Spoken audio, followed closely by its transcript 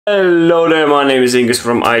Hello there, my name is Ingus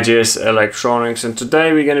from IGS Electronics, and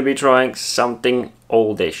today we're going to be trying something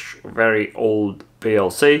oldish, very old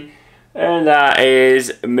PLC, and that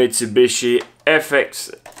is Mitsubishi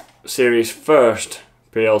FX series first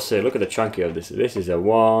PLC. Look at the chunky of this. This is a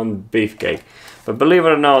one beefcake. But believe it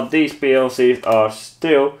or not, these PLCs are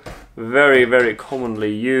still very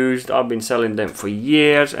commonly used. I've been selling them for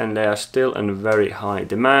years and they are still in very high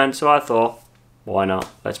demand, so I thought, why not?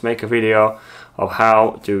 Let's make a video of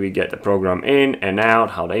how do we get the program in and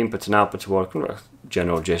out, how the inputs and outputs work,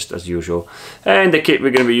 general gist as usual. And the kit we're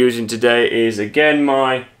going to be using today is again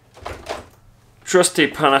my trusty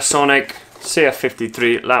Panasonic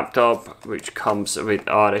CF53 laptop, which comes with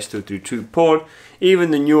RS232 port.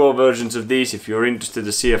 Even the newer versions of these, if you're interested,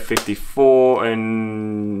 the CF54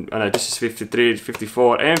 and this is 53,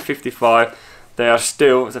 54 and 55, they are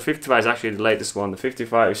still, the 55 is actually the latest one, the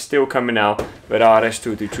 55 is still coming out with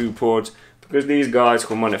RS232 ports, because these guys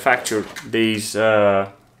who manufacture these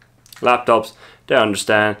laptops, they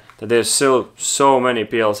understand that there's still so many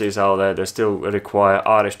PLCs out there that still require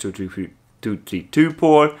RS232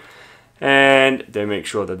 port, and they make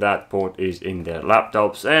sure that that port is in their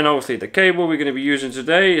laptops. And obviously the cable we're going to be using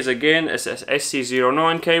today is again a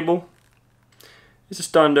SC09 cable. It's a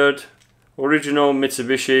standard original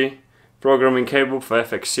Mitsubishi programming cable for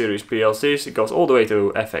FX series PLCs. It goes all the way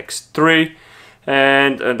to FX3,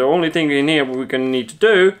 and the only thing in here what we're going to need to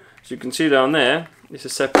do, as you can see down there, is a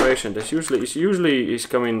separation. This usually is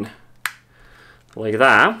coming like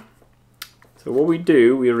that. So what we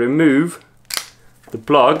do, we remove the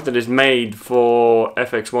plug that is made for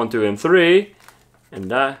FX1, 2 and 3, and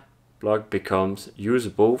that plug becomes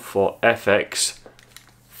usable for FX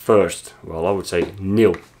first. Well, I would say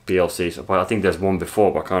nil PLCs. I think there's one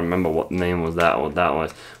before, but I can't remember what name was that or that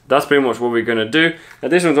was. That's pretty much what we're going to do. Now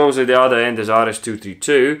this one's obviously the other end is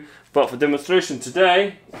RS232, but for demonstration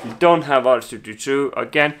today, if you don't have RS232,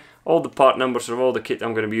 again, all the part numbers of all the kit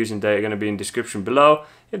I'm going to be using today are going to be in the description below.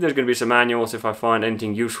 If there's going to be some manuals, if I find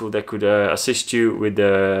anything useful that could assist you with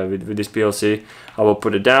this PLC, I will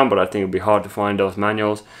put it down, but I think it'll be hard to find those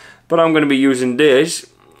manuals. But I'm going to be using this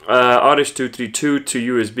RS232 to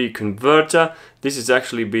USB converter. This has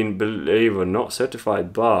actually been, believe it or not,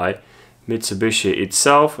 certified by Mitsubishi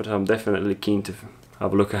itself, but I'm definitely keen to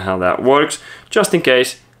have a look at how that works, just in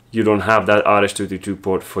case you don't have that RS232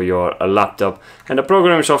 port for your laptop. And the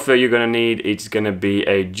programming software you're going to need, it's going to be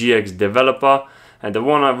a GX Developer, and the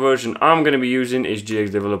one version I'm going to be using is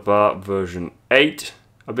GX Developer version 8,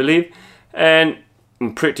 I believe, and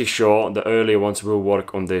I'm pretty sure the earlier ones will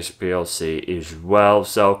work on this PLC as well.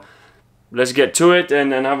 So let's get to it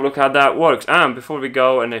and have a look how that works. And before we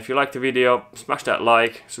go, and if you like the video, smash that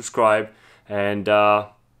like, subscribe, and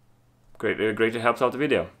greatly helps out the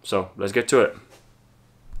video. So let's get to it.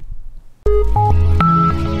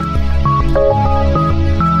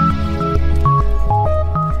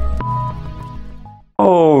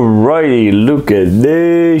 Alrighty, look at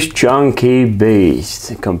this chunky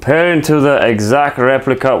beast. Comparing to the exact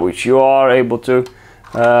replica which you are able to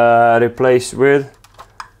replace with,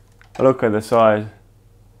 look at the size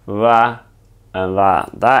of that and that.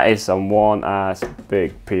 That is some one ass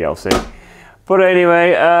big PLC. But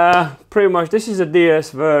anyway, pretty much this is a DS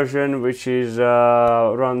version which is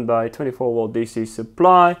run by 24 volt DC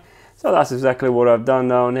supply. So that's exactly what I've done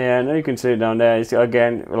down here, and you can see it down there. It's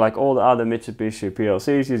again like all the other Mitsubishi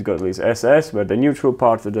PLCs. He's got this SS where the neutral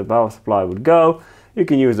part of the power supply would go. You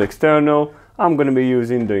can use external. I'm going to be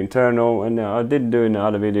using the internal, and I did do in the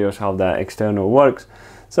other videos how that external works.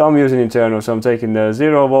 So I'm using internal. So I'm taking the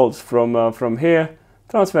 0 volts from here,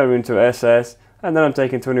 transferring to SS, and then I'm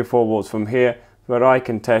taking 24 volts from here where I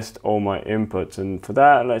can test all my inputs. And for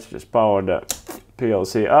that, let's just power the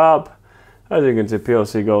PLC up. As you can see,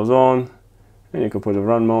 PLC goes on, and you can put a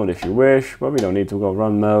run mode if you wish, but we don't need to go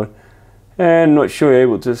run mode. And not sure you're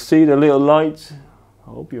able to see the little lights. I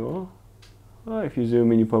hope you are. If you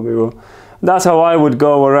zoom in, you probably will. That's how I would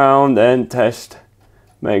go around and test,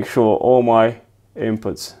 make sure all my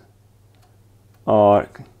inputs are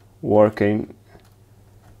working.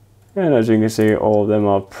 And as you can see, all of them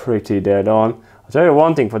are pretty dead on. I'll tell you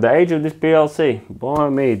one thing, for the age of this PLC, boy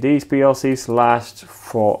me, these PLCs last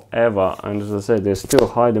forever. And as I said, there's still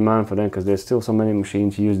high demand for them because there's still so many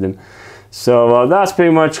machines use them. So that's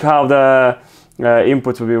pretty much how the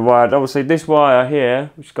inputs will be wired. Obviously this wire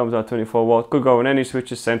here, which comes out 24 volt, could go in any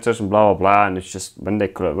switches, sensors and blah blah blah, and it's just when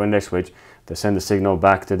they switch, they send the signal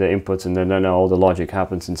back to the inputs, and then all the logic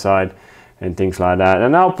happens inside and things like that.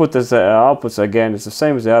 And outputs again, it's the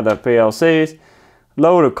same as the other PLCs.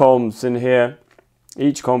 Load of columns in here.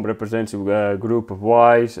 Each column represents a group of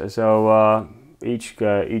Ys. So each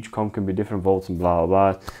COM can be different volts and blah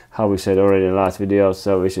blah blah, how we said already in the last video.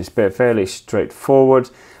 So this is fairly straightforward.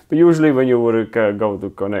 But usually when you would go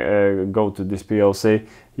to this PLC,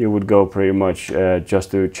 you would go pretty much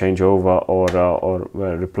just to change over or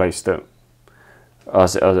replace them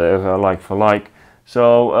as a like for like.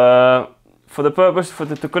 So for the purpose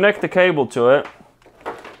to connect the cable to it,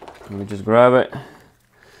 let me just grab it.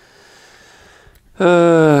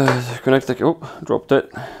 Connect the, oh, dropped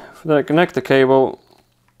it. For that, connect the cable.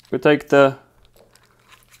 We take the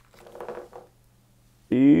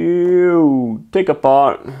take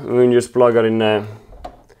apart and just plug it in there,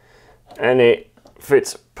 and it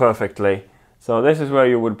fits perfectly. So this is where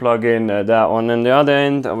you would plug in that one. And the other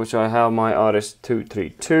end, which I have my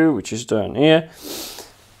RS232, which is down here.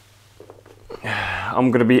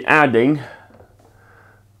 I'm gonna be adding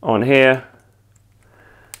on here.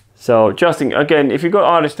 So just again, if you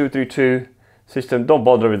got RS232 system, don't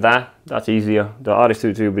bother with that. That's easier. The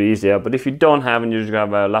RS232 will be easier. But if you don't have, and you just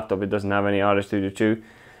have a laptop that doesn't have any RS232,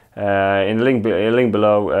 in the link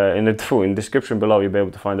below, in the description below, you'll be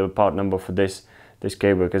able to find the part number for this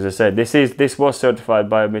cable. Because as I said, this was certified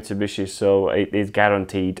by Mitsubishi, so it is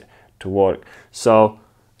guaranteed to work. So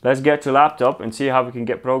let's get to laptop and see how we can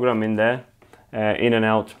get program in there, in and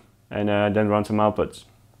out, and then run some outputs.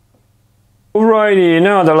 Alrighty,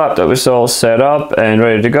 now the laptop is all set up and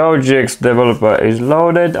ready to go. GX developer is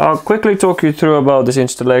loaded. I'll quickly talk you through about this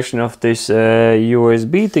installation of this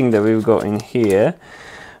USB thing that we've got in here,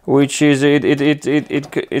 which is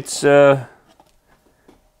it's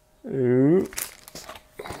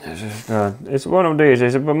one of these.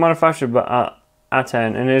 It's manufactured by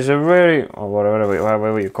ATEN, and it's a very, or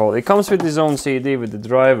whatever you call it. It comes with its own CD with the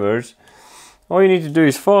drivers. All you need to do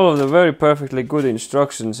is follow the very perfectly good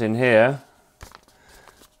instructions in here.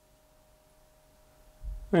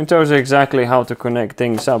 It tells you exactly how to connect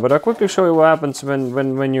things up, but I'll quickly show you what happens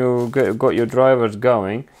when you got your drivers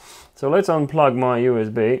going. So let's unplug my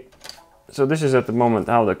USB. So this is at the moment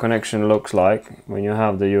how the connection looks like when you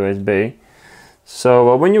have the USB.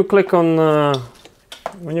 So when you click on,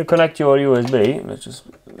 when you connect your USB, let's just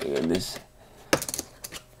get this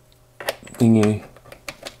thingy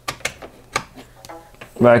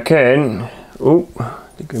back in. Oh, I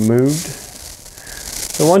think it moved.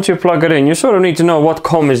 So once you plug it in, you sort of need to know what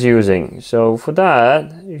COM is using. So for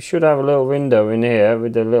that, you should have a little window in here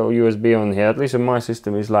with a little USB on here. At least in my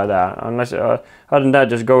system is like that. Unless, other than that,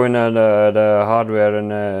 just go in the hardware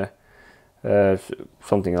and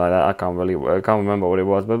something like that. I can't remember what it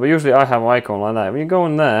was, but usually I have an icon like that. When you go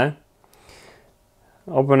in there,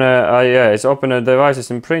 open it's open a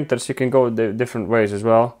devices and printers. You can go different ways as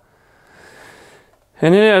well.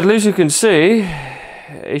 And here, at least you can see,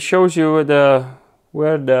 it shows you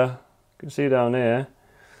where you can see down here,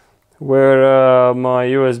 where my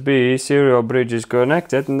USB serial bridge is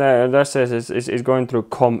connected, and that says it's going through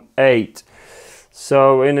COM 8.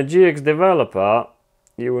 So in a GX developer,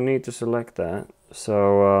 you will need to select that.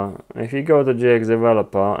 So if you go to GX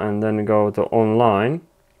developer and then go to online,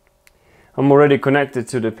 I'm already connected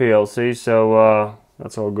to the PLC, so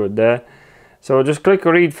that's all good there. So just click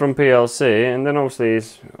read from PLC, and then obviously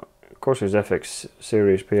of course it's FX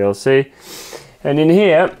series PLC. And in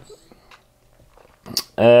here,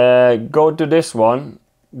 go to this one,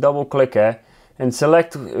 double click it, and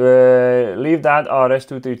select, leave that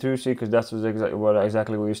RS232C because that's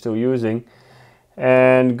exactly what you're still using,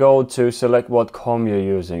 and go to select what COM you're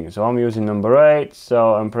using. So I'm using number 8,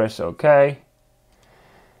 so I'm press OK.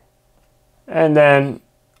 And then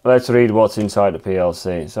let's read what's inside the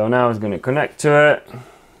PLC. So now it's going to connect to it.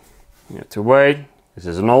 You have to wait. This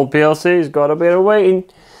is an old PLC, it's got a bit of waiting.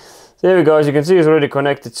 There we go, as you can see it's already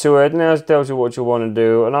connected to it. Now it tells you what you want to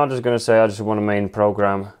do, and I'm just going to say I just want a main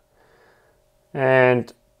program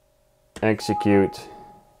and execute.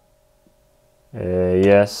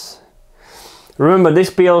 Yes. Remember, this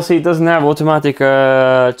PLC doesn't have automatic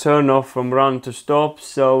turn off from run to stop,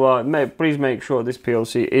 so please make sure this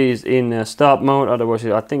PLC is in start mode, otherwise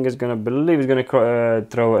I think it's going to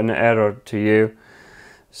throw an error to you.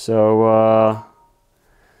 So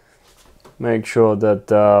make sure that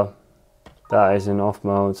that is in off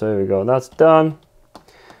mode. So here we go, that's done.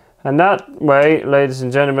 And that way, ladies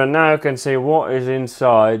and gentlemen, now you can see what is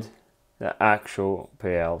inside the actual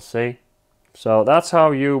PLC. So that's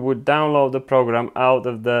how you would download the program out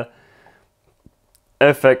of the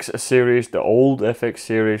FX series, the old FX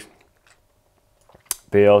series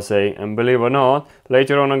PLC. And believe it or not,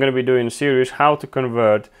 later on I'm going to be doing a series how to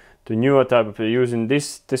convert to newer type of, using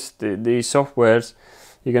these softwares.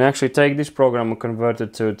 You can actually take this program and convert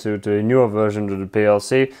it to a newer version of the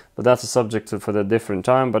PLC, but that's a subject for the different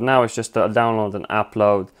time. But now it's just a download and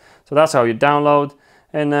upload. So that's how you download.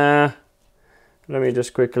 And let me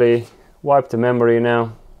just quickly wipe the memory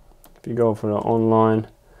now. If you go for the online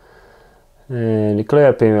and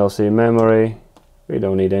clear PLC memory, we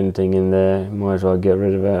don't need anything in there, might as well get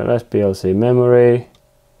rid of it. That's PLC memory,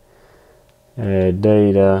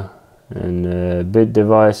 data, and bit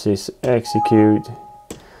devices, execute.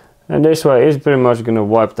 And this way it's pretty much going to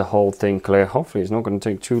wipe the whole thing clear. Hopefully it's not going to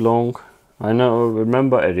take too long. I know,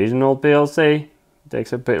 remember, it is an old PLC. It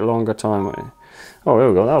takes a bit longer time. Oh, here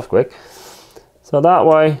we go, that was quick. So that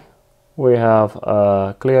way we have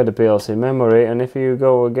cleared the PLC memory, and if you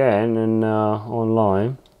go again and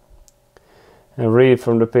online and read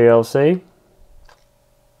from the PLC,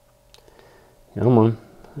 come on,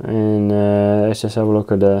 and let's just have a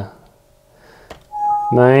look at the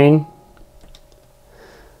main.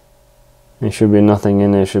 There should be nothing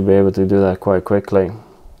in there, should be able to do that quite quickly.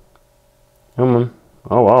 Come on.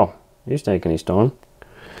 Oh wow, he's taking his time.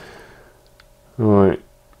 Alright,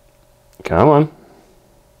 come on.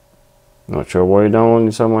 Not sure why you don't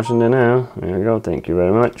want so much in there now. There we go, thank you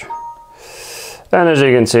very much. And as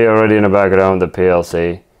you can see already in the background, the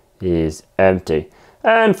PLC is empty.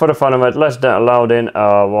 And for the fun of it, let's load in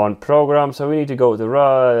one program. So we need to go to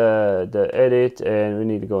the edit, and we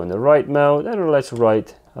need to go in the write mode, and let's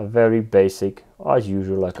write a very basic, as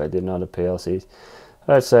usual, like I did in other PLCs.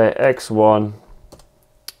 Let's say X1,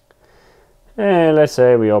 and let's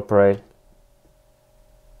say we operate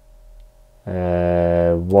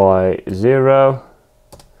Y0.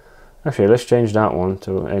 Actually, let's change that one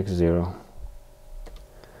to X0.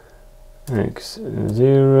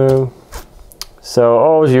 X0.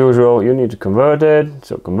 So as usual, you need to convert it.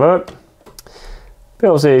 So convert.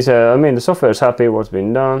 PLC is, I mean, the software is happy what's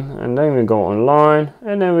been done, and then we go online,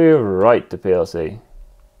 and then we write the PLC.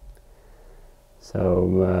 So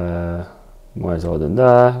might as well do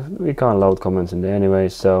that. We can't load comments in there anyway,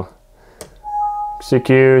 so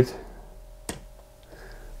execute,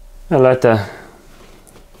 and let the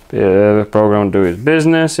program do its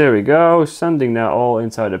business. Here we go, sending that all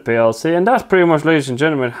inside the PLC, and that's pretty much, ladies and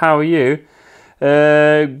gentlemen, how you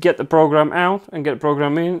get the program out and get the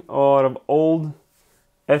program in out of old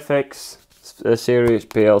FX series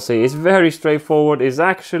PLC. It's very straightforward. It's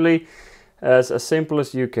actually as simple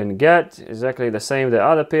as you can get. Exactly the same the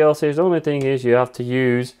other PLCs. The only thing is you have to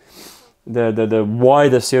use the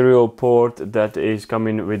wider serial port that is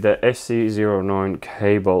coming with the SC09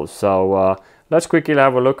 cable. So let's quickly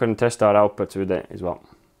have a look and test our outputs with it as well.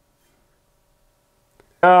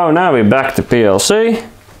 Oh, now we're back to PLC,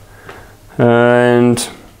 and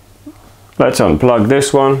let's unplug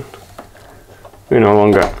this one. We no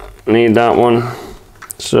longer need that one,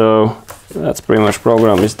 so that's pretty much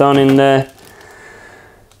program is done in there.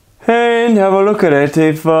 And have a look at it.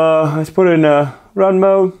 If let's put it in run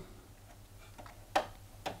mode.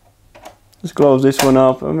 Let's close this one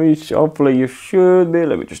up. I mean, hopefully you should be.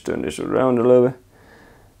 Let me just turn this around a little bit.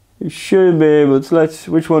 You should be able to.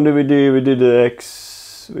 Which one did we do? We did the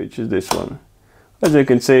X, which is this one. As you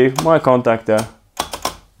can see, my contactor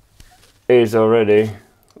is already.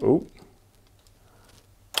 Ooh.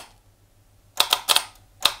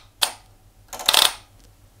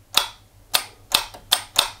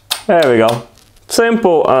 There we go.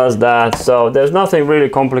 Simple as that. So there's nothing really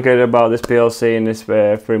complicated about this PLC, and it's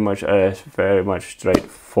very much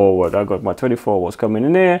straightforward. I got my 24 volts coming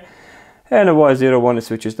in here, and the Y01 is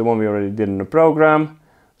switches, the one we already did in the program.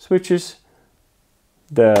 Switches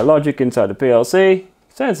the logic inside the PLC,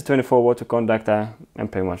 sends a 24 volt to contactor, and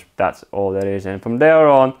pretty much that's all there is. And from there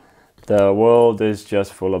on, the world is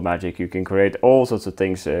just full of magic. You can create all sorts of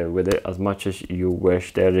things with it as much as you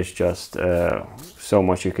wish. There is just so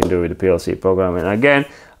much you can do with the PLC programming. Again,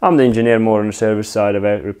 I'm the engineer more on the service side of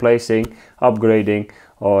it, replacing, upgrading,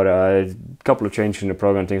 or a couple of changes in the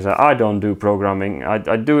program, things like I don't do programming.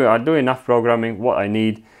 I do enough programming, what I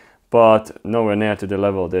need, but nowhere near to the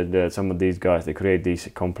level that some of these guys, they create these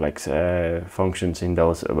complex functions in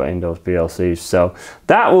those PLCs. So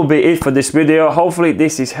that will be it for this video. Hopefully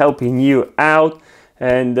this is helping you out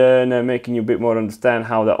and making you a bit more understand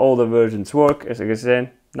how the older versions work. As I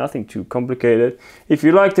said, nothing too complicated. If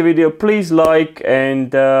you liked the video, please like, and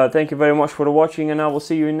thank you very much for watching, and I will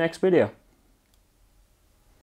see you in the next video.